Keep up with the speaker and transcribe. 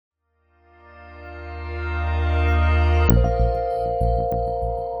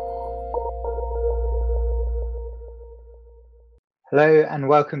Hello and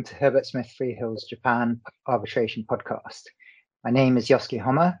welcome to Herbert Smith Freehill's Japan Arbitration Podcast. My name is Yosuke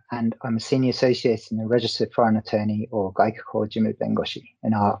Homa and I'm a Senior Associate in the Registered Foreign Attorney or Gaikuko Jimu Bengoshi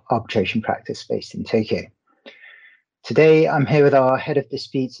in our arbitration practice based in Tokyo. Today I'm here with our Head of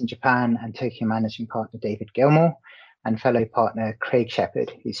Disputes in Japan and Tokyo Managing Partner David Gilmore and fellow partner Craig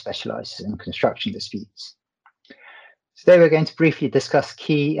Shepherd, who specialises in construction disputes. Today we're going to briefly discuss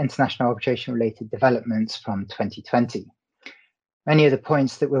key international arbitration-related developments from 2020. Many of the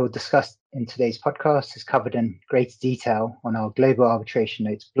points that we'll discuss in today's podcast is covered in greater detail on our Global Arbitration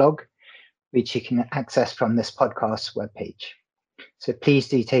Notes blog, which you can access from this podcast's webpage. So please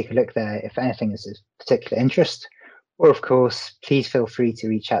do take a look there if anything is of particular interest, or of course, please feel free to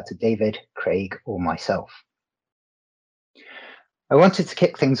reach out to David, Craig, or myself. I wanted to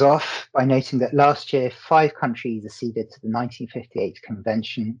kick things off by noting that last year, 5 countries acceded to the 1958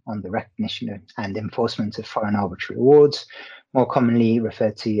 Convention on the Recognition and Enforcement of Foreign Arbitral Awards, more commonly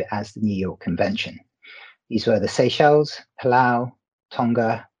referred to as the New York Convention. These were the Seychelles, Palau,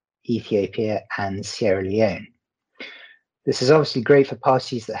 Tonga, Ethiopia, and Sierra Leone. This is obviously great for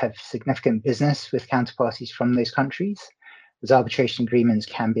parties that have significant business with counterparties from those countries, as arbitration agreements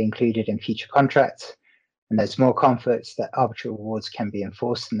can be included in future contracts, and there's more comfort that arbitral awards can be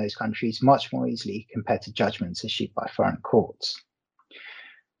enforced in those countries much more easily compared to judgments issued by foreign courts.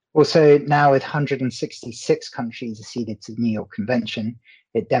 Also, now with 166 countries acceded to the New York Convention,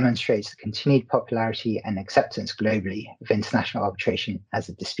 it demonstrates the continued popularity and acceptance globally of international arbitration as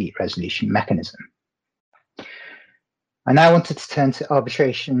a dispute resolution mechanism. I now wanted to turn to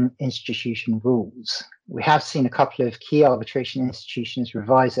arbitration institution rules. We have seen a couple of key arbitration institutions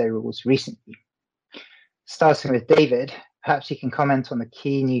revise their rules recently. Starting with David, perhaps you can comment on the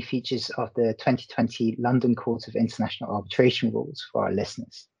key new features of the 2020 London Court of International Arbitration rules for our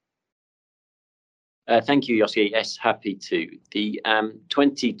listeners. Thank you, Yosuke. Yes, happy to. The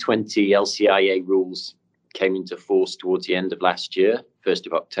 2020 LCIA rules came into force towards the end of last year, 1st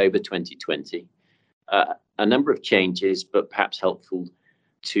of October 2020. A number of changes, but perhaps helpful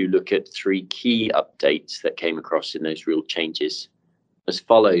to look at 3 key updates that came across in those rule changes as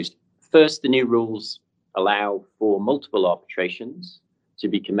follows. First, the new rules allow for multiple arbitrations to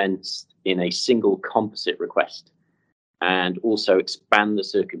be commenced in a single composite request, and also expand the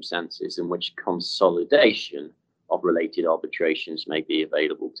circumstances in which consolidation of related arbitrations may be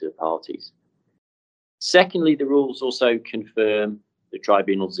available to parties. Secondly, the rules also confirm the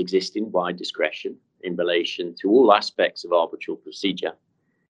tribunal's existing wide discretion in relation to all aspects of arbitral procedure,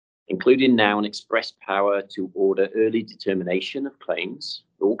 including now an express power to order early determination of claims,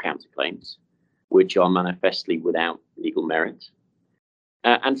 all counterclaims, which are manifestly without legal merit.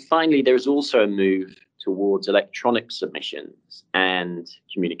 And finally, there is also a move towards electronic submissions and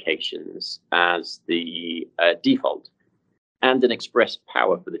communications as the default, and an express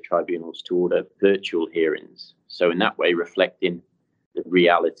power for the tribunals to order virtual hearings. So in that way, reflecting the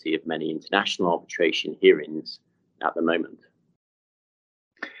reality of many international arbitration hearings at the moment.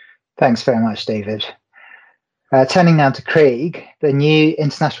 Thanks very much, David. Turning now to Craig, the new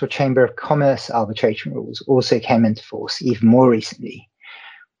International Chamber of Commerce arbitration rules also came into force even more recently.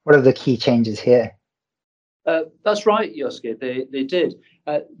 What are the key changes here? That's right, Yosuke, they did.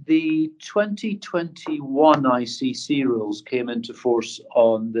 The 2021 ICC rules came into force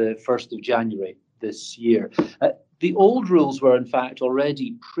on the 1st of January this year. The old rules were, in fact,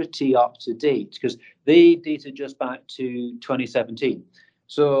 already pretty up to date because they dated just back to 2017.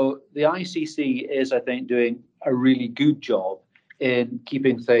 So the ICC is, I think, doing a really good job in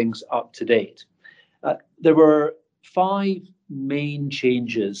keeping things up to date. There were 5 main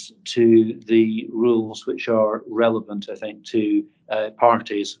changes to the rules which are relevant, I think, to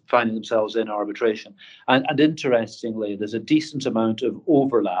parties finding themselves in arbitration. And interestingly, there's a decent amount of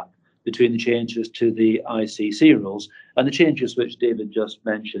overlap between the changes to the ICC rules and the changes which David just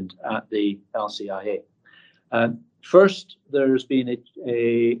mentioned at the LCIA. First, there's been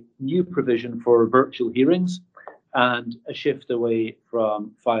a new provision for virtual hearings and a shift away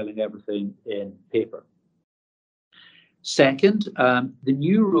from filing everything in paper. Second, the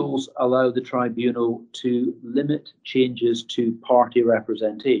new rules allow the tribunal to limit changes to party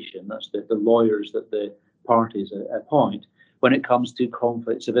representation, that's the lawyers that the parties appoint, when it comes to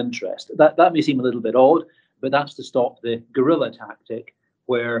conflicts of interest. That may seem a little bit odd, but that's to stop the guerrilla tactic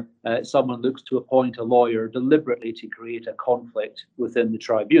where someone looks to appoint a lawyer deliberately to create a conflict within the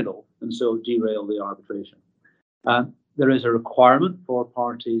tribunal and so derail the arbitration. There is a requirement for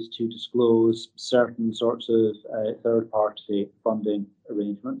parties to disclose certain sorts of third-party funding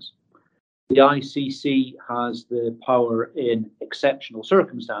arrangements. The ICC has the power in exceptional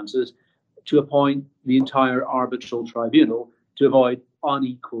circumstances to appoint the entire arbitral tribunal to avoid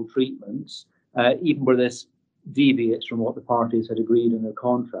unequal treatments, even where this deviates from what the parties had agreed in their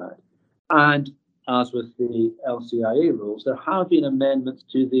contract. And as with the LCIA rules, there have been amendments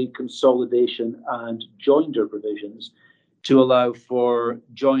to the consolidation and joinder provisions to allow for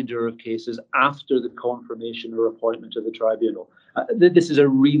joinder of cases after the confirmation or appointment of the tribunal. This is a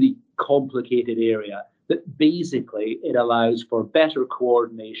really complicated area, that basically it allows for better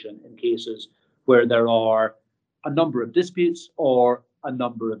coordination in cases where there are a number of disputes or a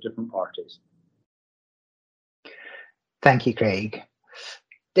number of different parties. Thank you, Craig.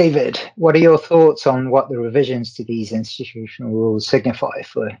 David, what are your thoughts on what the revisions to these institutional rules signify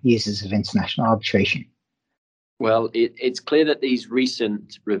for users of international arbitration? Well, it's clear that these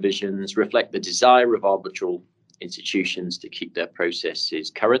recent revisions reflect the desire of arbitral institutions to keep their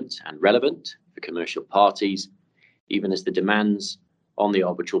processes current and relevant for commercial parties, even as the demands on the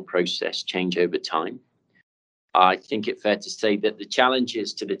arbitral process change over time. I think it's fair to say that the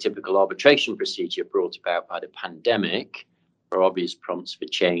challenges to the typical arbitration procedure brought about by the pandemic are obvious prompts for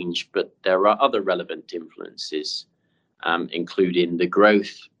change, but there are other relevant influences, including the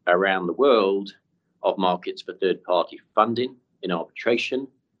growth around the world of markets for third-party funding in arbitration,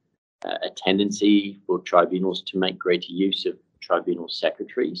 a tendency for tribunals to make greater use of tribunal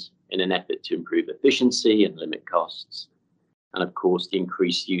secretaries in an effort to improve efficiency and limit costs, and of course the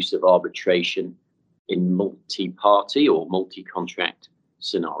increased use of arbitration in multi-party or multi-contract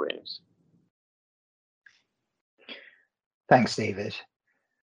scenarios. Thanks, David.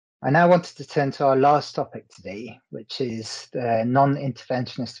 I now wanted to turn to our last topic today, which is the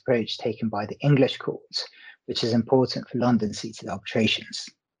non-interventionist approach taken by the English courts, which is important for London-seated arbitrations.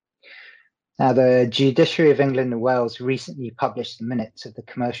 Now, the Judiciary of England and Wales recently published the minutes of the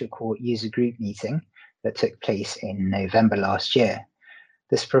Commercial Court User Group meeting that took place in November last year.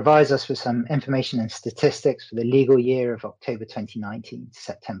 This provides us with some information and statistics for the legal year of October 2019 to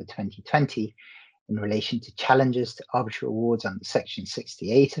September 2020 in relation to challenges to arbitral awards under Section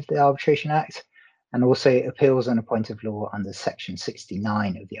 68 of the Arbitration Act, and also appeals on a point of law under Section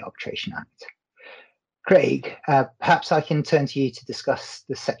 69 of the Arbitration Act. Craig, perhaps I can turn to you to discuss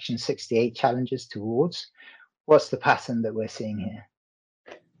the Section 68 challenges to awards. What's the pattern that we're seeing here?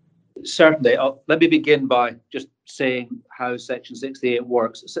 Certainly. Let me begin by just saying how Section 68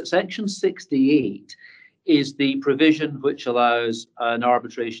 works. Section 68 is the provision which allows an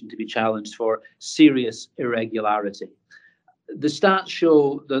arbitration to be challenged for serious irregularity. The stats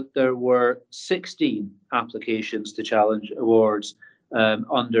show that there were 16 applications to challenge awards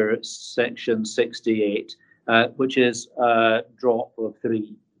under Section 68, which is a drop of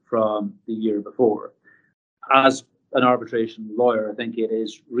 3 from the year before. As an arbitration lawyer, I think it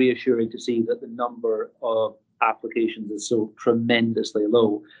is reassuring to see that the number of applications is so tremendously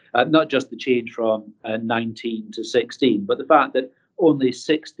low. Not just the change from 19 to 16, but the fact that only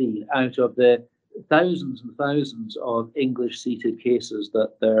 16 out of the thousands and thousands of English-seated cases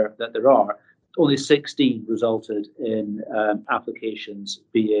that there are, only 16 resulted in applications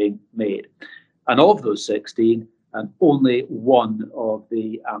being made. And of those 16, only one of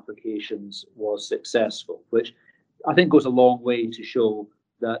the applications was successful, which I think goes a long way to show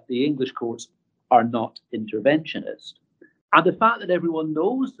that the English courts are not interventionist. And the fact that everyone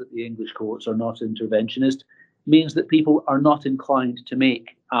knows that the English courts are not interventionist means that people are not inclined to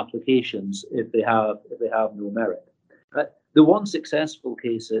make applications if they have no merit. The one successful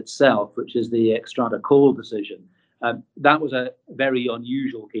case itself, which is the Xstrata Cole decision, that was a very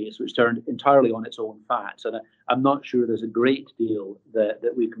unusual case which turned entirely on its own facts, and I'm not sure there's a great deal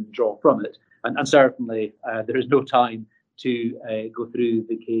that we can draw from it. And certainly there is no time to go through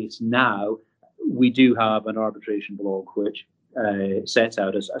the case now. We do have an arbitration blog which sets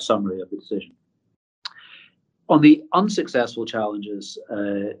out a summary of the decision. On the unsuccessful challenges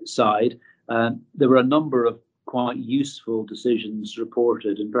side, there were a number of quite useful decisions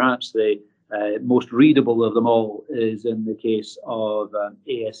reported, and perhaps the most readable of them all is in the case of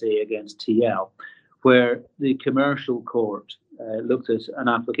ASA against TL, where the commercial court looked at an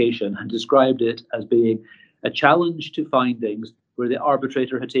application and described it as being a challenge to findings where the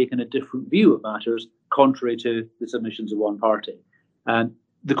arbitrator had taken a different view of matters contrary to the submissions of one party. And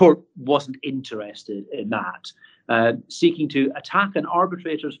the court wasn't interested in that, seeking to attack an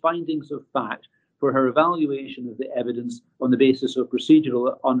arbitrator's findings of fact for her evaluation of the evidence on the basis of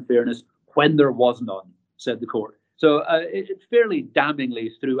procedural unfairness when there was none, said the court. So it fairly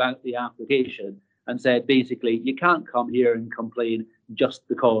damningly threw out the application and said, basically, you can't come here and complain just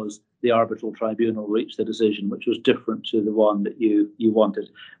because the arbitral tribunal reached a decision which was different to the one that you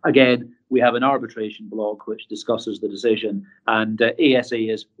wanted. Again, we have an arbitration blog which discusses the decision, and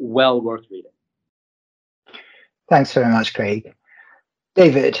ASA is well worth reading. Thanks very much, Craig.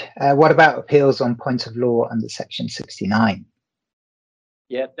 David, what about appeals on points of law under Section 69?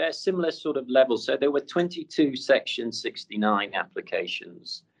 Yeah, they're similar sort of levels. So there were 22 Section 69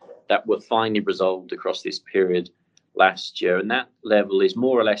 applications that were finally resolved across this period last year, and that level is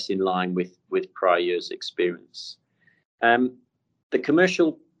more or less in line with prior years' experience. The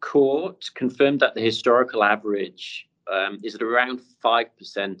Commercial Court confirmed that the historical average is at around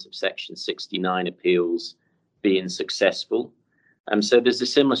 5% of Section 69 appeals being successful. So there's a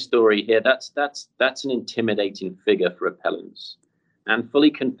similar story here. That's an intimidating figure for appellants, and fully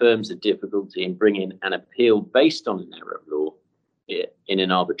confirms the difficulty in bringing an appeal based on an error of law in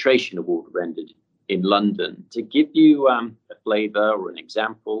an arbitration award rendered in London. To give you a flavour or an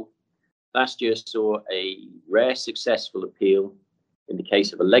example, last year saw a rare successful appeal in the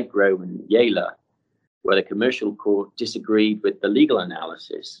case of Allegro and Yela, where the Commercial Court disagreed with the legal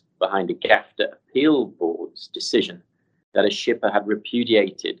analysis behind a GAFTA appeal board's decision that a shipper had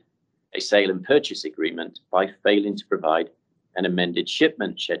repudiated a sale and purchase agreement by failing to provide an amended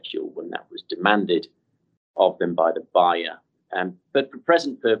shipment schedule when that was demanded of them by the buyer. But for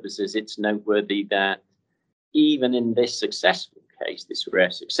present purposes, it's noteworthy that even in this successful case, this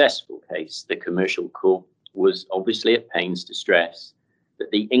rare successful case, the Commercial Court was obviously at pains to stress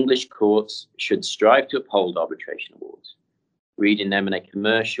that the English courts should strive to uphold arbitration awards, reading them in a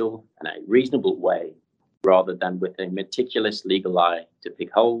commercial and a reasonable way, rather than with a meticulous legal eye to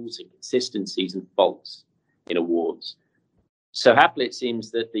pick holes, inconsistencies and faults in awards. So happily, it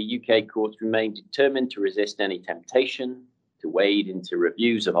seems that the UK courts remain determined to resist any temptation to wade into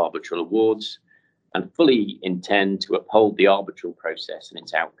reviews of arbitral awards and fully intend to uphold the arbitral process and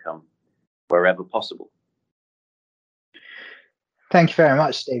its outcome wherever possible. Thank you very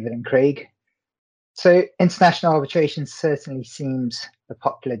much, David and Craig. So international arbitration certainly seems a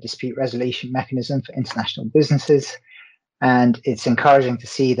popular dispute resolution mechanism for international businesses, and it's encouraging to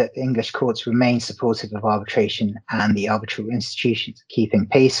see that the English courts remain supportive of arbitration and the arbitral institutions keeping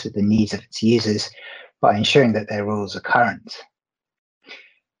pace with the needs of its users by ensuring that their rules are current.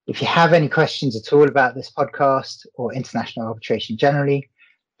 If you have any questions at all about this podcast or international arbitration generally,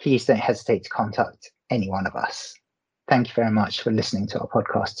 please don't hesitate to contact any one of us. Thank you very much for listening to our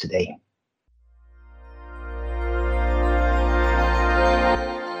podcast today.